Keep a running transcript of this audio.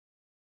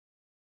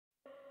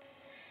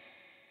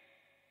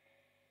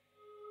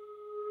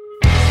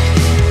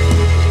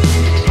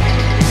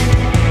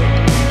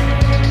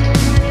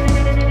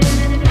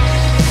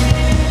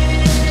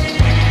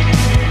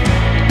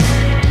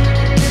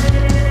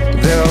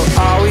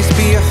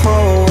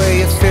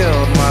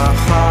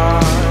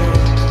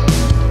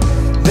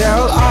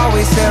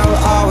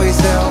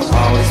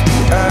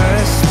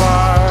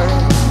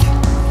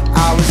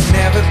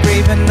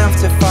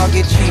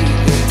forget you,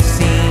 it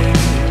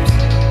seems.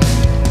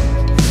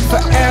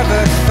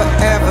 Forever,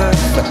 forever,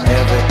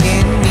 forever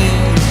in me.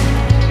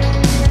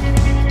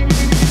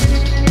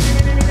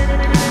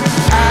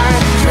 I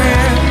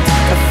dreamt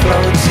of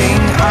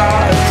floating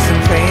arcs and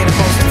playing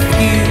host to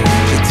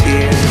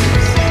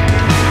fugitives.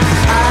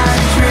 I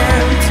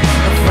dreamt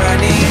of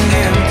running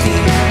empty.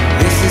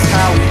 This is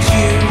how we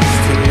choose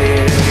to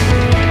live.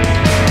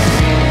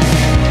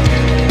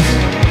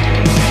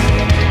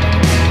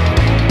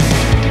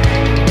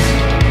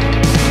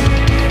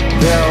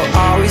 There'll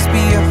always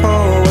be a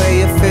hole where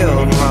you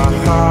filled my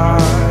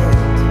heart.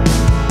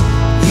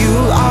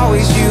 You'll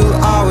always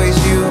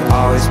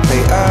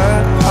play a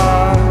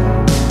part.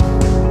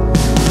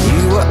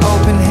 You were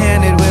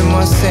open-handed with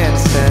more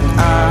sense than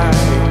I.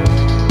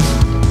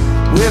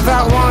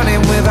 Without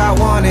warning,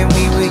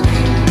 we were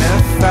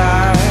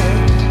unified.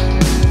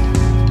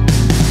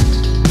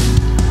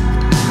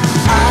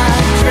 I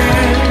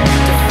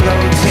dreamt of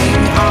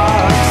floating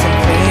arcs and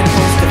playing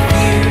host to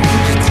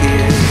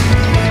fugitives.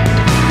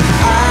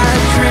 I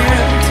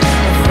dreamt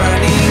of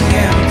running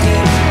empty.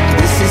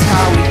 This is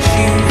how we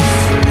choose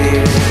to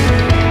live.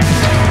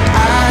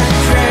 I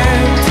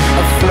dreamt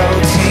of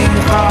floating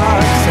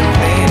arcs and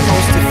playing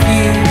host to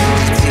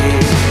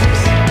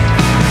fugitives.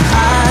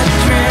 I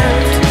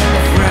dreamt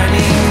of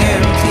running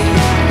empty.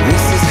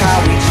 This is how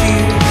we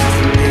choose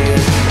to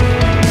live.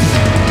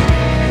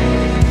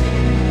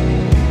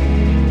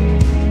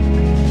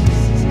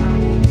 This is how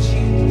we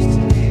choose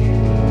to live.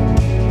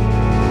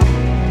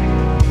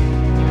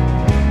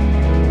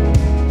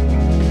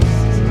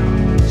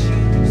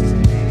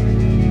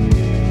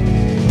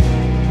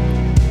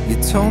 You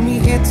told me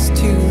it's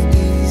too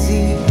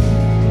easy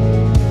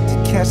to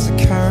catch the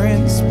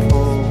current's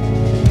pull,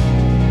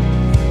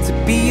 to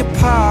be a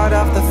part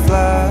of the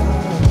flood,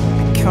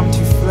 become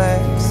too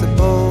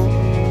flexible,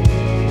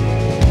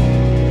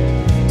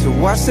 to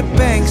watch the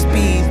banks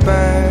be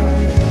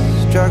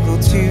burst, struggle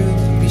to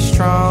be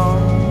strong,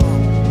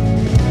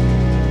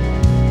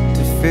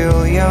 to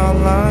fill your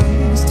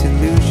lungs, to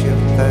lose your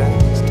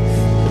thirst, to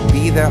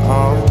be there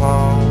all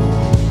along.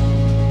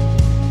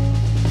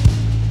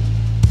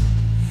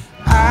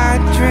 I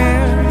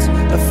dreamt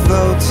of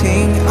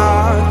floating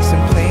arcs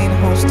and playing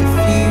host to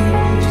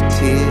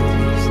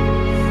fugitives.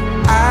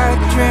 I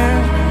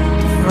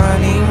dreamt of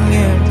running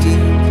in